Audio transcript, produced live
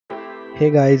Hey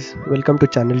guys, welcome to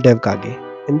channel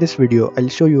DevKage. In this video, I'll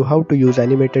show you how to use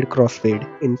animated crossfade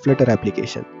in Flutter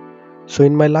application. So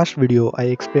in my last video, I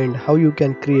explained how you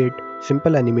can create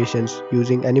simple animations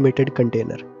using animated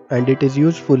container. And it is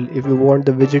useful if you want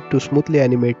the widget to smoothly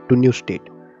animate to new state.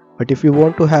 But if you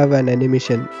want to have an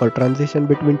animation or transition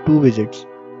between two widgets,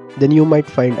 then you might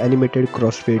find animated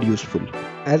crossfade useful.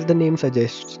 As the name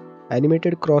suggests,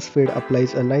 animated crossfade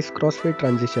applies a nice crossfade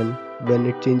transition when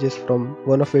it changes from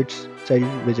one of its child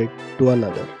widget to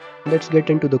another. Let's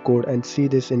get into the code and see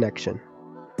this in action.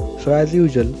 So as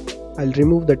usual, I'll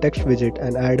remove the text widget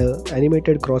and add a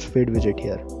animated crossfade widget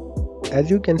here.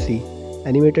 As you can see,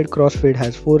 animated crossfade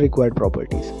has 4 required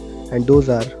properties, and those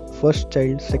are first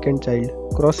child, second child,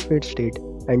 crossfade state,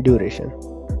 and duration.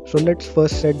 So let's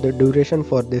first set the duration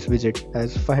for this widget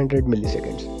as 500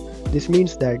 milliseconds. This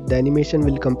means that the animation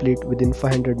will complete within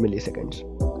 500 milliseconds.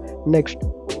 Next,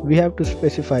 we have to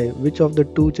specify which of the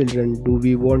two children do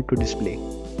we want to display.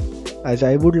 As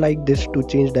I would like this to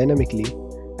change dynamically,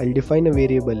 I'll define a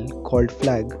variable called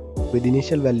flag with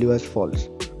initial value as false,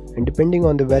 and depending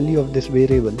on the value of this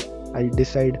variable, I'll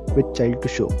decide which child to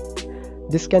show.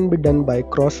 This can be done by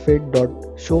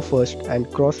crossfade.showFirst and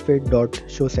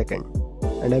crossfade.showSecond.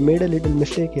 And I made a little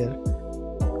mistake here.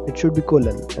 It should be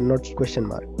colon and not question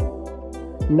mark.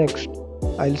 Next,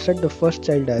 I'll set the first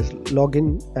child as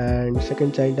login and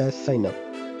second child as signup.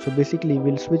 So basically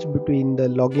we'll switch between the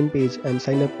login page and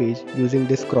signup page using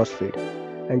this crossfade.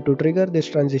 And to trigger this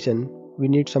transition, we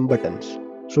need some buttons.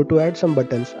 So to add some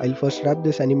buttons, I'll first wrap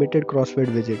this animated crossfade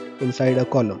widget inside a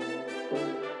column.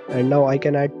 And now I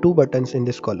can add 2 buttons in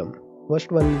this column.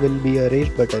 First one will be a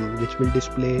raised button which will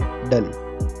display done.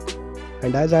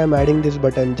 And as I am adding this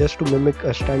button just to mimic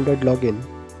a standard login,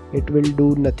 it will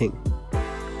do nothing.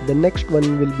 The next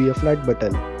one will be a flat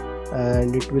button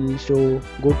and it will show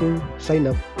go to sign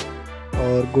up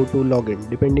or go to login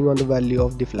depending on the value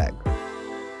of the flag.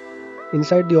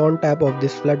 Inside the on tab of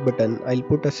this flat button, I'll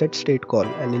put a set state call,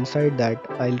 and inside that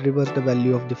I'll reverse the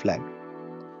value of the flag.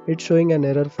 It's showing an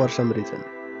error for some reason.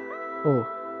 Oh,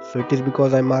 so it is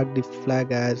because I marked the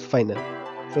flag as final.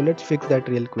 So let's fix that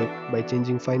real quick by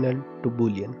changing final to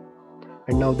boolean.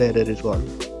 And now the error is gone.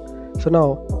 So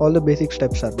now all the basic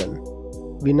steps are done.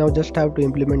 We now just have to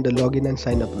implement the login and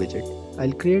signup widget.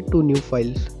 I'll create 2 new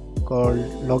files called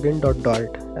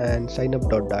login.dart and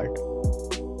signup.dart.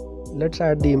 Let's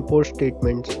add the import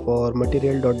statements for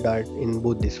material.dart in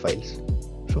both these files.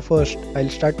 So first I'll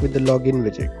start with the login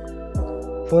widget.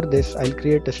 For this I'll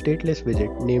create a stateless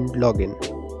widget named login.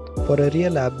 For a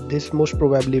real app, this most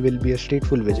probably will be a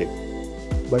stateful widget,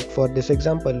 but for this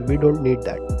example we don't need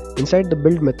that. Inside the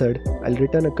build method, I'll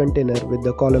return a container with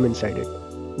the column inside it.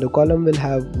 The column will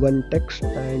have 1 text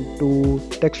and 2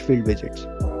 text field widgets.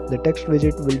 The text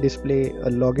widget will display a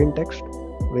login text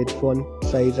with font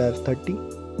size as 30,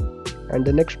 and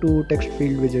the next 2 text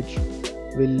field widgets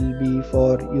will be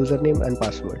for username and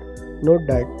password. Note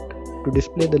that to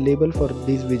display the label for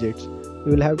these widgets,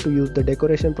 you will have to use the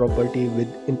decoration property with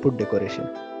input decoration.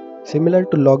 Similar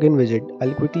to login widget,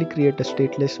 I'll quickly create a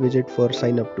stateless widget for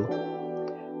signup too.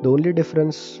 The only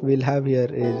difference we'll have here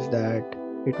is that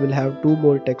it will have 2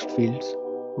 more text fields,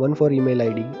 one for email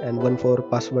ID and one for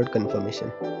password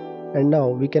confirmation. And now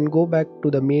we can go back to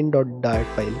the main.dart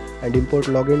file and import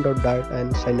login.dart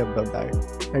and signup.dart.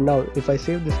 And now if I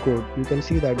save this code, you can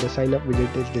see that the signup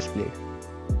widget is displayed.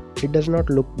 It does not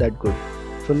look that good.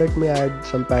 So let me add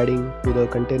some padding to the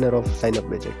container of signup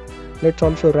widget. Let's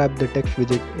also wrap the text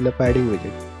widget in a padding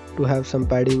widget to have some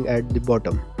padding at the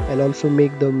bottom. I'll also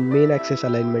make the main axis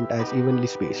alignment as evenly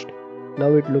spaced.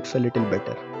 Now it looks a little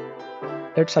better.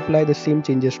 Let's apply the same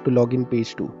changes to login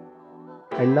page too.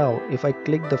 And now if I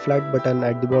click the flat button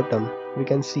at the bottom, we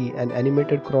can see an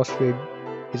animated crossfade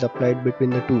is applied between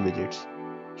the 2 widgets.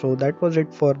 So that was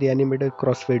it for the animated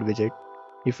crossfade widget.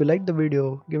 If you liked the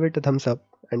video, give it a thumbs up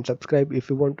and subscribe if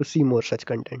you want to see more such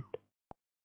content.